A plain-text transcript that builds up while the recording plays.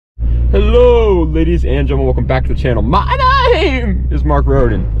Hello, ladies and gentlemen, welcome back to the channel. My name is Mark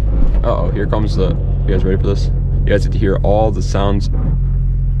Roden. Uh-oh, here comes the... You guys ready for this? You guys get to hear all the sounds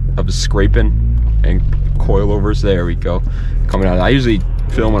of the scraping and coilovers. There we go. Coming out. I usually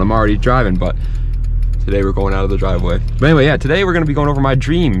film when I'm already driving, but today we're going out of the driveway. But anyway, yeah, today we're going to be going over my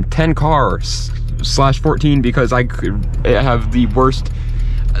dream 10 cars / 14 because I could have the worst...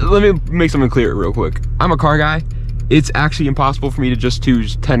 Let me make something clear real quick. I'm a car guy. It's actually impossible for me to just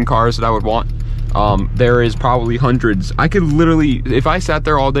choose 10 cars that I would want. There is probably hundreds. I could literally, if I sat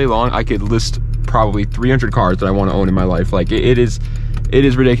there all day long, I could list probably 300 cars that I want to own in my life. Like it is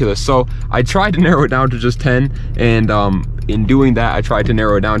ridiculous. So I tried to narrow it down to just 10, and in doing that, I tried to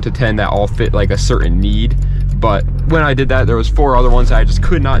narrow it down to 10 that all fit like a certain need. But when I did that, there was 4 other ones that I just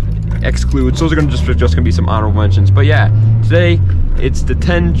could not exclude. So those are gonna just gonna be some honorable mentions. But yeah, today it's the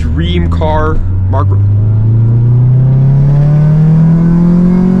 10 dream car Mark.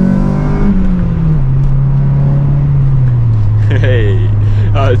 Hey,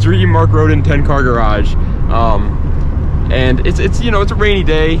 dream Mark Roden 10 car garage, and it's you know, it's a rainy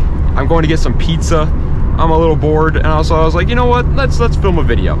day. I'm going to get some pizza. I'm a little bored, and also I was like, you know what, let's film a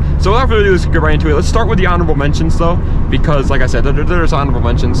video. So without further ado, let's get right into it. Let's start with the honorable mentions though, because like I said, there's honorable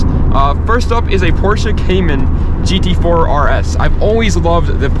mentions. First up is a Porsche Cayman GT4 RS. I've always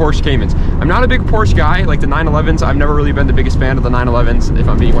loved the Porsche Caymans. I'm not a big Porsche guy, like the 911s. I've never really been the biggest fan of the 911s, if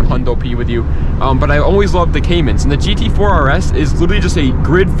I'm being 100p with you. But I always loved the Caymans, and the GT4 RS is literally just a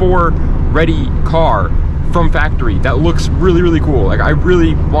Grid 4 ready car from factory that looks really cool. Like I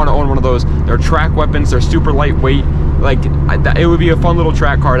really want to own one of those. They're track weapons, they're super lightweight. Like it would be a fun little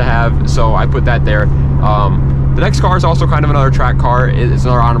track car to have, so I put that there. The next car is also kind of another track car. It's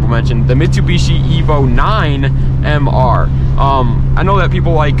another honorable mention, the Mitsubishi Evo 9 MR. I know that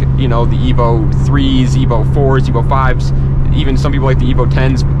people like, you know, the Evo 3s, Evo 4s, Evo 5s, even some people like the Evo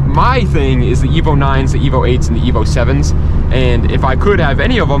 10s. My thing is the Evo 9s, the Evo 8s, and the Evo 7s. And if I could have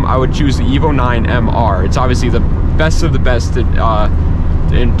any of them, I would choose the Evo 9 MR. It's obviously the best of the best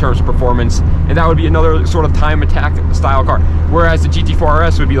in terms of performance, and that would be another sort of time attack style car. Whereas the GT4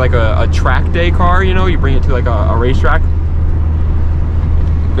 RS would be like a track day car, you know, you bring it to like a racetrack.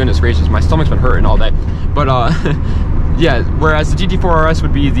 Goodness gracious, my stomach's been hurting all day. But yeah, whereas the GT4 RS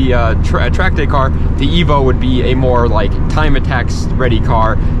would be the track day car, the Evo would be a more like time attack ready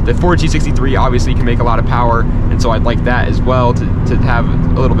car. The Ford G63 obviously can make a lot of power, and so I'd like that as well to have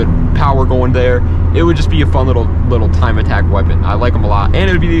a little bit power going there. It would just be a fun little time attack weapon. I like them a lot, and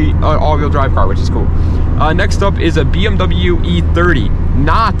it would be the all-wheel drive car, which is cool. Next up is a BMW E30,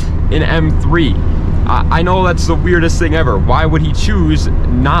 not an M3. I know that's the weirdest thing ever. Why would he choose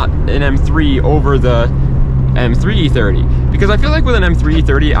not an M3 over the M3 E30? Because I feel like with an M3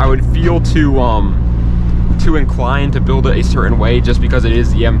 E30, I would feel too inclined to build it a certain way just because it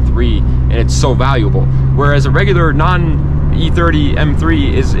is the M3 and it's so valuable. Whereas a regular non-E30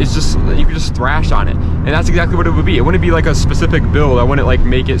 M3 is just, you can just thrash on it. And that's exactly what it would be. It wouldn't be like a specific build. I wouldn't like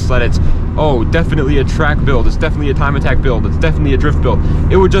make it so that it's, oh, definitely a track build. It's definitely a time attack build. It's definitely a drift build.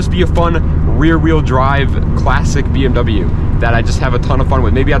 It would just be a fun rear wheel drive classic BMW that I just have a ton of fun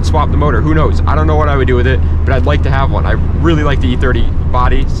with. Maybe I'd swap the motor, who knows? I don't know what I would do with it, but I'd like to have one. I really like the E30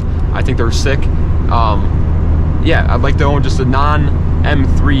 bodies. I think they're sick. Yeah, I'd like to own just a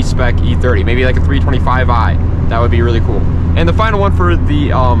non-M3 spec E30, maybe like a 325i. That would be really cool. And the final one for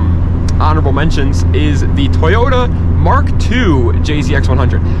the honorable mentions is the Toyota Mark II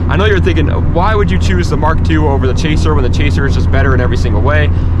JZX100. I know you're thinking, why would you choose the Mark II over the Chaser when the Chaser is just better in every single way?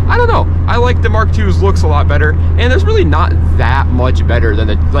 I don't know. I like the Mark II's looks a lot better, and there's really not that much better than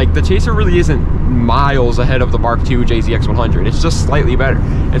the Chaser really isn't miles ahead of the Mark II JZX100. It's just slightly better,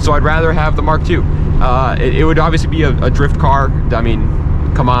 and so I'd rather have the Mark II. It would obviously be a drift car. I mean,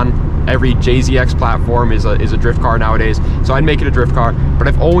 come on. Every JZX platform is a drift car nowadays, so I'd make it a drift car. But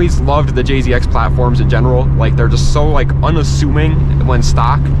I've always loved the JZX platforms in general. Like, they're just so like unassuming when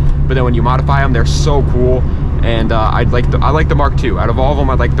stock, but then when you modify them, they're so cool. And I like the Mark II. Out of all of them,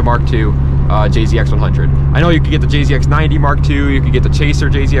 I'd like the Mark II JZX100. I know you could get the JZX90 Mark II, you could get the Chaser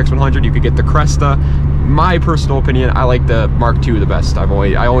JZX100, you could get the Cresta. My personal opinion, I like the Mark II the best.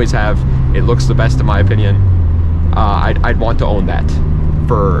 I always have. It looks the best in my opinion. I'd want to own that.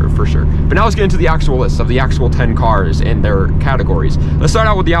 For sure. But now let's get into the actual list of the actual 10 cars and their categories. Let's start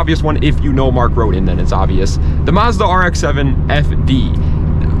out with the obvious one. If you know Mark Roden, then it's obvious. The Mazda RX-7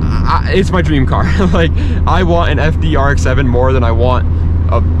 FD. It's my dream car. Like, I want an FD RX-7 more than I want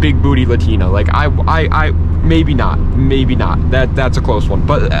a big booty Latina. Like, I maybe not. That's a close one.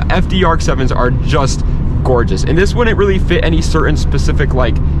 But FD RX-7s are just gorgeous. And this wouldn't really fit any certain specific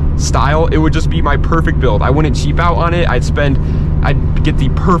like style, it would just be my perfect build. I wouldn't cheap out on it. I'd get the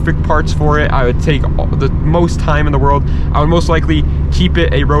perfect parts for it. I would take the most time in the world. I would most likely keep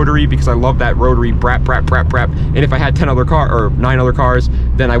it a rotary because I love that rotary brap. And if I had 9 other cars,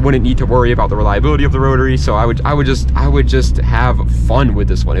 then I wouldn't need to worry about the reliability of the rotary. So I would just have fun with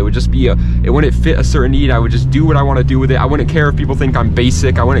this one. It would just be it wouldn't fit a certain need. I would just do what I want to do with it. I wouldn't care if people think I'm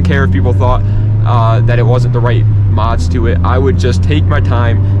basic. I wouldn't care if people thought that it wasn't the right mods to it. I would just take my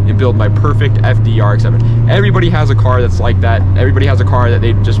time and build my perfect FD RX-7. Everybody has a car that's like that. Everybody has a car that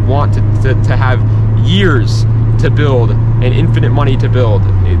they just want to have years to build and infinite money to build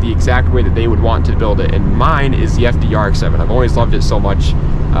the exact way that they would want to build it. And mine is the FD RX-7. I've always loved it so much.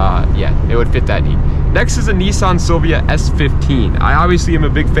 Yeah, it would fit that need. Next is a Nissan Silvia S15. I obviously am a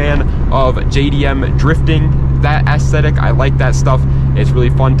big fan of JDM drifting, that aesthetic. I like that stuff. It's really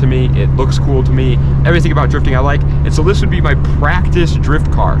fun to me. It looks cool to me. Everything about drifting I like. And so this would be my practice drift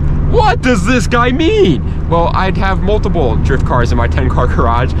car. What does this guy mean? Well, I'd have multiple drift cars in my 10-car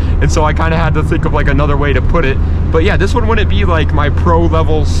garage, and so I kind of had to think of like another way to put it. But yeah, this one wouldn't be like my pro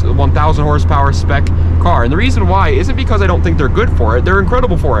levels 1000 horsepower spec car. And the reason why isn't because I don't think they're good for it. They're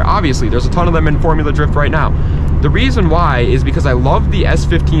incredible for it. Obviously, there's a ton of them in Formula Drift right now. The reason why is because I love the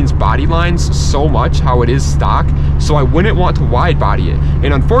S15's body lines so much, how it is stock, so I wouldn't want to wide body it.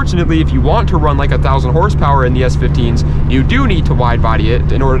 And unfortunately, if you want to run like 1000 horsepower in the S15s, you do need to wide body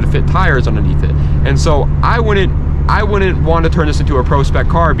it in order to fit tires underneath it. And so I wouldn't want to turn this into a pro spec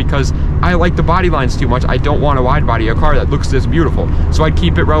car because I like the body lines too much. I don't want to wide body a car that looks this beautiful. So I'd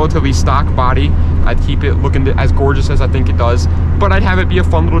keep it relatively stock body. I'd keep it looking as gorgeous as I think it does, but I'd have it be a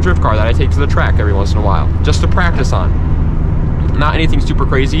fun little drift car that I take to the track every once in a while, just to practice on. Not anything super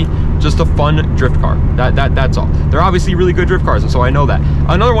crazy, just a fun drift car. That's all. They're obviously really good drift cars, and so I know that.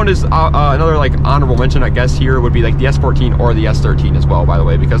 Another one is another like honorable mention, I guess, here would be like the S14 or the S13 as well, by the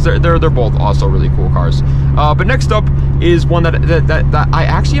way, because they're both also really cool cars. But next up is one that I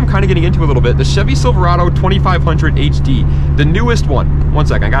actually am kind of getting into a little bit, the Chevy Silverado 2500 HD, the newest one. One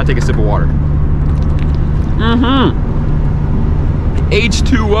second, I gotta take a sip of water.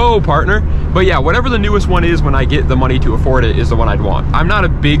 H2O, partner. But yeah, whatever the newest one is when I get the money to afford it is the one I'd want. I'm not a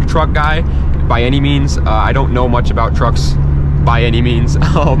big truck guy by any means. I don't know much about trucks by any means.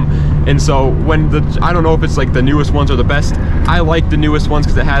 And so when I don't know if it's like the newest ones are the best. I like the newest ones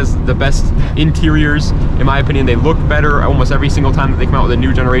because it has the best interiors. In my opinion, they look better almost every single time that they come out with a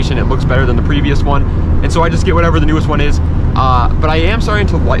new generation. It looks better than the previous one. And so I just get whatever the newest one is. But I am starting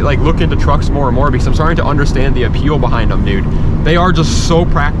to like look into trucks more and more because I'm starting to understand the appeal behind them, dude. They are just so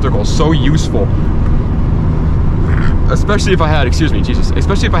practical, so useful. Especially if I had,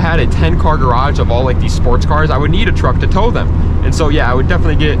 especially if I had a 10-car garage of all like these sports cars, I would need a truck to tow them. And so yeah, I would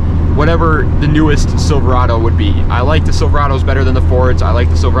definitely get whatever the newest Silverado would be. I like the Silverados better than the Fords. I like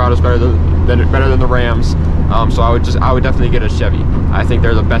the Silverados better than the Rams. So I would definitely get a Chevy. I think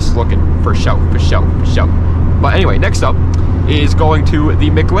they're the best looking for show. But anyway, next up is going to the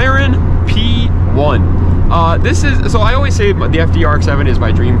McLaren P1. This is, so I always say the FD RX-7 is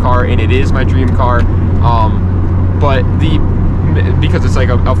my dream car, and it is my dream car. But because it's like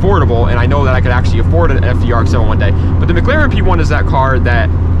affordable, and I know that I could actually afford an FD RX-7 one day. But the McLaren P1 is that car that,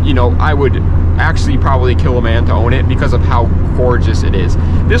 you know, I would actually probably kill a man to own it because of how gorgeous it is.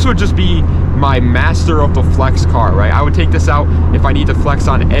 This would just be my master of the flex car, right? I would take this out if I need to flex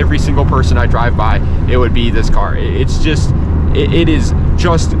on every single person I drive by. It would be this car. It's just, it is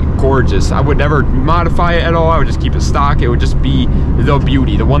just gorgeous. I would never modify it at all. I would just keep it stock. It would just be the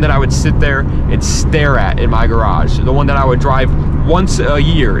beauty, the one that I would sit there and stare at in my garage, the one that I would drive once a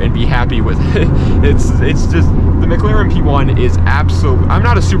year and be happy with. It's just, the McLaren P1 is absolute. I'm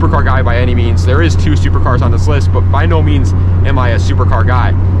not a supercar guy by any means. There is 2 supercars on this list, but by no means am I a supercar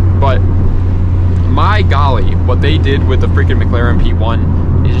guy. But my golly, what they did with the freaking McLaren P1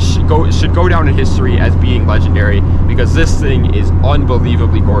 should go down in history as being legendary, because this thing is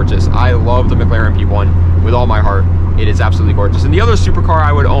unbelievably gorgeous. I love the McLaren P1 with all my heart. It is absolutely gorgeous. And the other supercar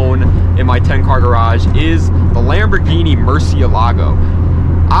I would own in my 10-car garage is the Lamborghini Murcielago.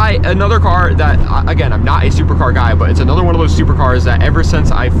 Another car that, again, I'm not a supercar guy, but it's another one of those supercars that ever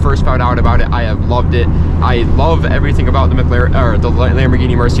since I first found out about it, I have loved it. I love everything about the McLaren, or the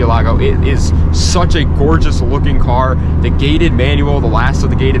Lamborghini Murcielago. It is such a gorgeous looking car. The gated manual, the last of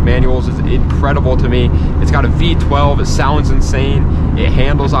the gated manuals, is incredible to me. It's got a V12. It sounds insane. It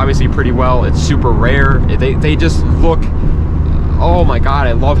handles obviously pretty well. It's super rare. They just look oh my god,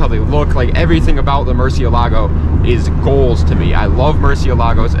 I love how they look. Like, everything about the Murcielago is goals to me. I love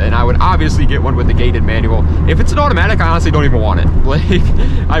Murcielagos, and I would obviously get one with the gated manual. If it's an automatic, I honestly don't even want it. Like,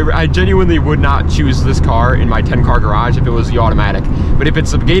 I genuinely would not choose this car in my 10-car garage if it was the automatic. But if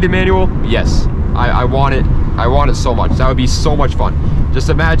it's a gated manual, yes, I want it. I want it so much. That would be so much fun. Just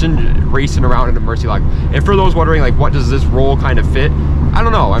imagine racing around in a Murcielago. And for those wondering, like, what does this role kind of fit? I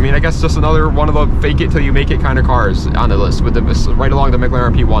don't know. I mean, I guess just another one of the fake it till you make it kind of cars on the list, with the right along the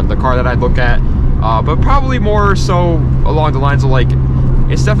McLaren P1, the car that I'd look at. But probably more so along the lines of, like,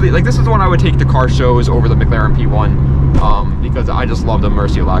 it's definitely, like, this is the one I would take to car shows over the McLaren P1, because I just love the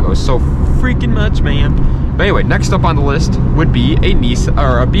Murcielago so freaking much, man. But anyway, next up on the list would be a Nissan,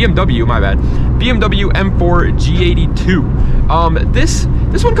 or a BMW, my bad, BMW M4 G82. This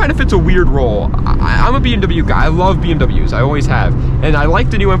one kind of fits a weird role. I'm a BMW guy. I love BMWs. I always have, and I like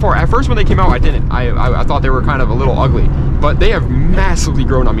the new M4. At first, when they came out, I didn't. I thought they were kind of a little ugly, but they have massively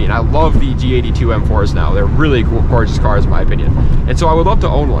grown on me, and I love the G82 M4s now. They're really gorgeous cars, in my opinion, and so I would love to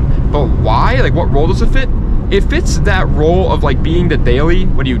own one. But why? Like, what role does it fit? It fits that role of, like, being the daily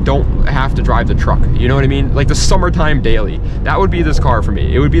when you don't have to drive the truck. You know what I mean? Like the summertime daily. That would be this car for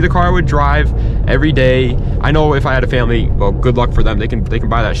me. It would be the car I would drive every day. I know if I had a family, well, good luck for them. They can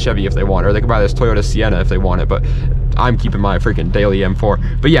buy that Chevy if they want, or they can buy this Toyota Sienna if they want it. But I'm keeping my freaking daily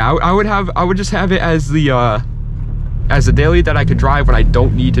M4. But yeah, I would just have it as the daily that I could drive when I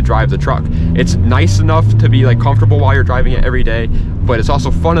don't need to drive the truck. It's nice enough to be, like, comfortable while you're driving it every day, but it's also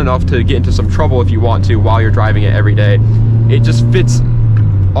fun enough to get into some trouble if you want to while you're driving it every day. It just fits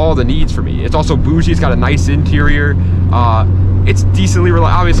all the needs for me. It's also bougie. It's got a nice interior. It's decently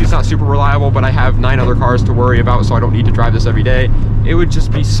reliable. Obviously, it's not super reliable, but I have 9 other cars to worry about, so I don't need to drive this every day. It would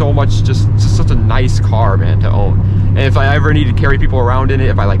just be so much, just such a nice car, man, to own. And if I ever need to carry people around in it,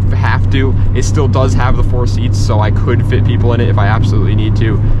 if I, like, have to, it still does have the 4 seats, so I could fit people in it if I absolutely need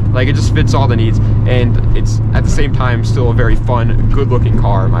to. Like, it just fits all the needs, and it's, at the same time, still a very fun, good-looking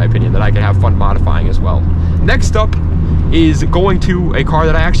car, in my opinion, that I can have fun modifying as well. Next up is going to a car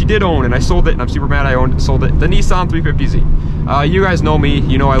that I actually did own, and I sold it, and I'm super mad I sold it, the Nissan 350Z. You guys know me,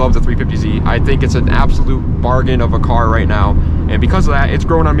 you know I love the 350Z. I think it's an absolute bargain of a car right now, and because of that, it's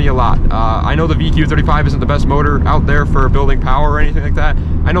grown on me a lot. I know the VQ35 isn't the best motor out there for building power or anything like that.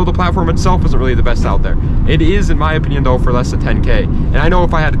 I know the platform itself isn't really the best out there. It is, in my opinion, though, for less than 10K. And I know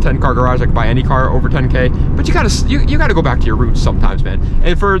if I had a 10-car garage, I could buy any car over 10K, but you gotta go back to your roots sometimes, man.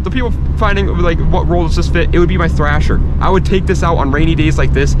 And for the people finding, like, what role does this fit, it would be my Thrasher. I would take this out on rainy days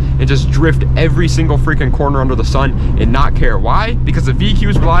like this and just drift every single freaking corner under the sun and not care. Why? Because the VQ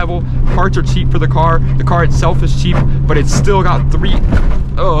is reliable, parts are cheap for the car itself is cheap, but it's still got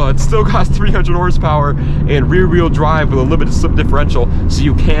 300 horsepower and rear-wheel drive with a limited slip differential, so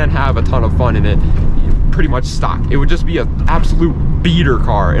you can have a ton of fun in it. Pretty much stock. It would just be an absolute beater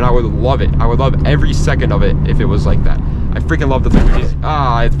car, and I would love it. I would love every second of it if it was like that. I freaking love the 350Zs.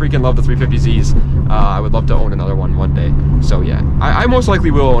 I freaking love the 350Zs. I would love to own another one day. So yeah, I most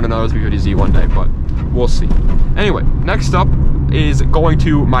likely will own another 350Z one day, but we'll see. Anyway, next up is going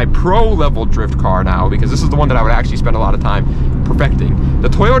to my pro level drift car now, because this is the one that I would actually spend a lot of time perfecting. The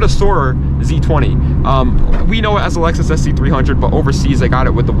Toyota Soarer Z20. We know it as a Lexus SC300, but overseas I got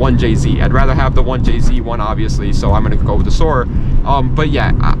it with the 1JZ. I'd rather have the 1JZ one, obviously, so I'm gonna go with the Soarer. But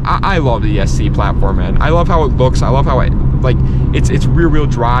yeah, I love the SC platform, man. I love how it looks. I love how it, like, it's rear-wheel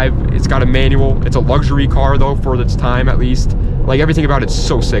drive. It's got a manual. It's a luxury car, though, for its time, at least. Like, everything about it's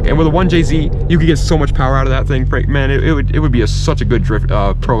so sick. And with a 1JZ, you could get so much power out of that thing. Man, it would be such a good drift,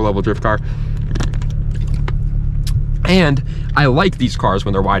 pro-level drift car. And I like these cars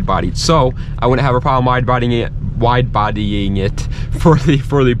when they're wide-bodied, so I wouldn't have a problem wide-bodying it for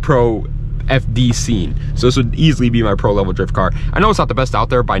the pro FD scene. So this would easily be my pro-level drift car. I know it's not the best out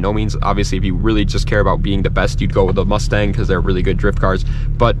there by no means. Obviously, if you really just care about being the best, you'd go with the Mustang because they're really good drift cars,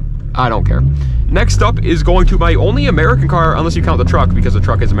 but I don't care. Next up is going to my only American car, unless you count the truck, because the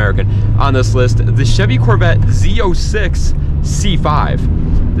truck is American, on this list, the Chevy Corvette Z06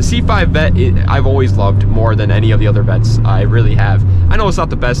 C5. The C5 Vet, I've always loved more than any of the other Vets. I really have. I know it's not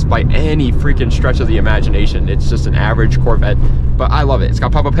the best by any freaking stretch of the imagination. It's just an average Corvette, but I love it. It's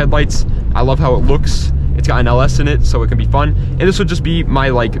got pop-up headlights. I love how it looks. It's got an LS in it, so it can be fun. And this would just be my,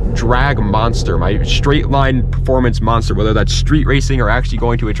 like, drag monster, my straight line performance monster, whether that's street racing or actually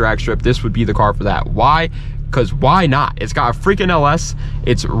going to a drag strip. This would be the car for that. Why? Because why not? It's got a freaking LS.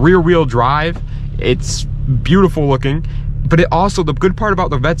 It's rear-wheel drive. It's beautiful looking. But it also, the good part about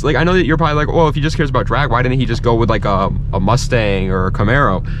the Vets, like, I know that you're probably like, well, if he just cares about drag, why didn't he just go with, like, a Mustang or a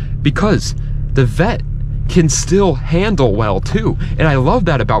Camaro? Because the Vet can still handle well, too. And I love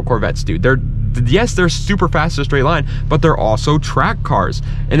that about Corvettes, dude. yes, they're super fast in a straight line, but they're also track cars.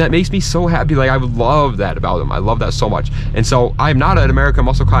 And that makes me so happy. Like, I love that about them. I love that so much. And so I'm not an American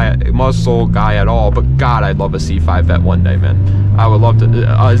muscle guy at all, but God, I'd love a C5 vet one day, man. I would love to.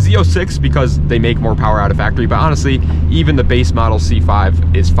 Z06 because they make more power out of factory, but honestly, even the base model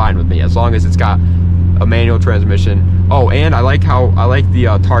C5 is fine with me as long as it's got a manual transmission. Oh, and I like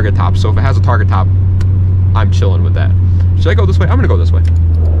the target top. So if it has a target top, I'm chilling with that. Should I go this way? I'm gonna go this way.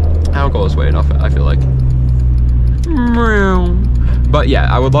 I don't go this way enough, I feel like. But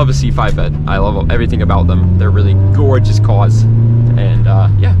yeah, I would love a C5 vet. I love everything about them. They're really gorgeous cars. And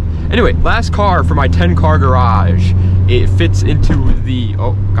yeah. Anyway, last car for my 10 car garage. It fits into the,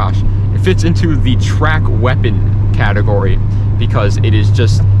 oh gosh, it fits into the track weapon category because it is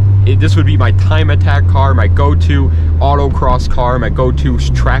just, this would be my time attack car, my go-to autocross car, my go-to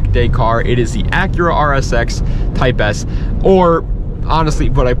track day car. It is the Acura RSX Type S, or honestly,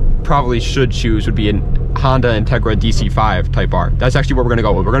 what I probably should choose would be an Honda Integra DC5 Type R. That's actually what we're gonna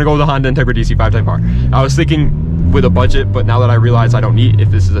go with. We're gonna go with the Honda Integra DC5 Type R. I was thinking with a budget, but now that I realize I don't need, if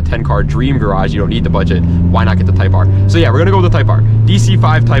this is a 10 car dream garage, you don't need the budget, why not get the Type R? So yeah, we're gonna go with the Type R.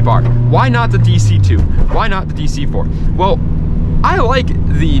 DC5 Type R. Why not the DC2? Why not the DC4? Well, I like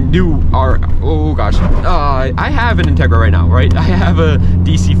the new oh gosh, I have an Integra right now, right? I have a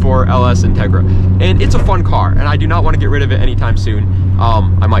DC4 LS Integra, and it's a fun car, and I do not want to get rid of it anytime soon.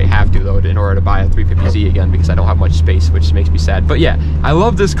 I might have to though, in order to buy a 350Z again, because I don't have much space, which makes me sad. But yeah, I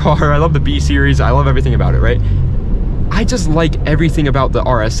love this car. I love the B series. I love everything about it, right? I just like everything about the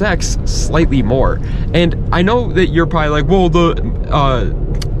RSX slightly more. And I know that you're probably like, well, the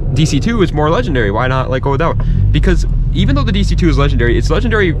DC2 is more legendary. Why not like go without? Because even though the DC2 is legendary, it's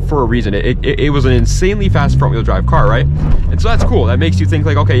legendary for a reason. It was an insanely fast front-wheel drive car, right? And so that's cool. That makes you think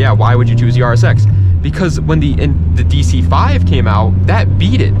like, okay, yeah, why would you choose the RSX? Because when the DC5 came out, that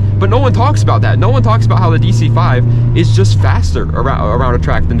beat it. But no one talks about that. No one talks about how the DC5 is just faster around a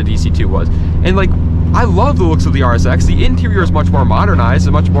track than the DC2 was. And like, I love the looks of the RSX. The interior is much more modernized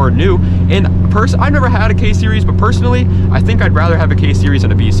and much more new. And I've never had a K-Series, but personally, I think I'd rather have a K-Series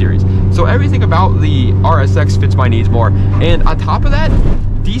than a B-Series. So everything about the RSX fits my needs more. And on top of that,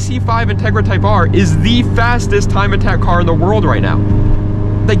 DC5 Integra Type R is the fastest time attack car in the world right now.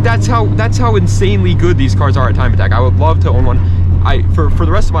 Like, that's how insanely good these cars are at time attack. I would love to own one. For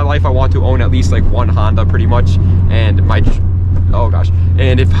the rest of my life, I want to own at least like one Honda pretty much. And my, oh gosh,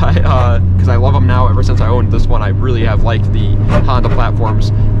 and if I, because I love them now, ever since I owned this one, I really have liked the Honda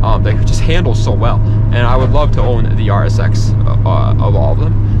platforms. They just handle so well, and I would love to own the RSX of all of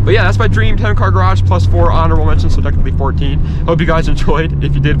them. But yeah, that's my dream 10 car garage plus 4 honorable mentions, so technically 14. Hope you guys enjoyed.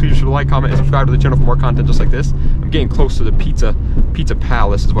 If you did, please be sure to like, comment, and subscribe to the channel for more content just like this. I'm getting close to the pizza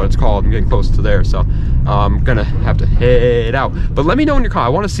palace is what it's called. I'm getting close to there, so I'm gonna have to head out. But let me know in your comment. I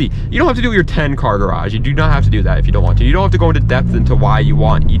want to see. You don't have to do your 10 car garage. You do not have to do that if you don't want to. You don't have to go into depth into why you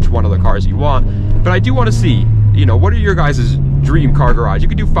want each one of the cars you want. But I do want to see, you know, what are your guys' dream car garage? You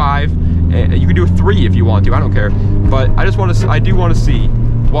could do 5, and you could do 3 if you want to. I don't care. But I just want to. I do want to see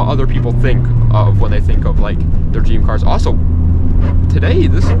what other people think of when they think of like their dream cars. Also, today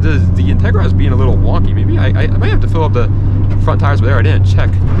the Integra is being a little wonky. Maybe I might have to fill up the front tires, but there I didn't check.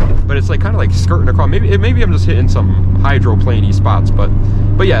 But it's like kind of like skirting across. Maybe I'm just hitting some hydroplaney spots. But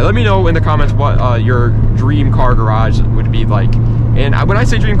yeah, let me know in the comments what your dream car garage would be like. And when I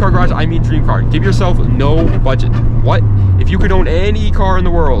say dream car garage, I mean dream car. Give yourself no budget. What if you could own any car in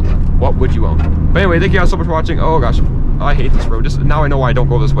the world? What would you own? But anyway, thank you guys so much for watching. Oh gosh, I hate this road. Just now I know why I don't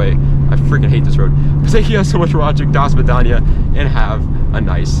go this way. I freaking hate this road. But thank you guys so much for watching. Das Vidania, and have a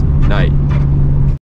nice night.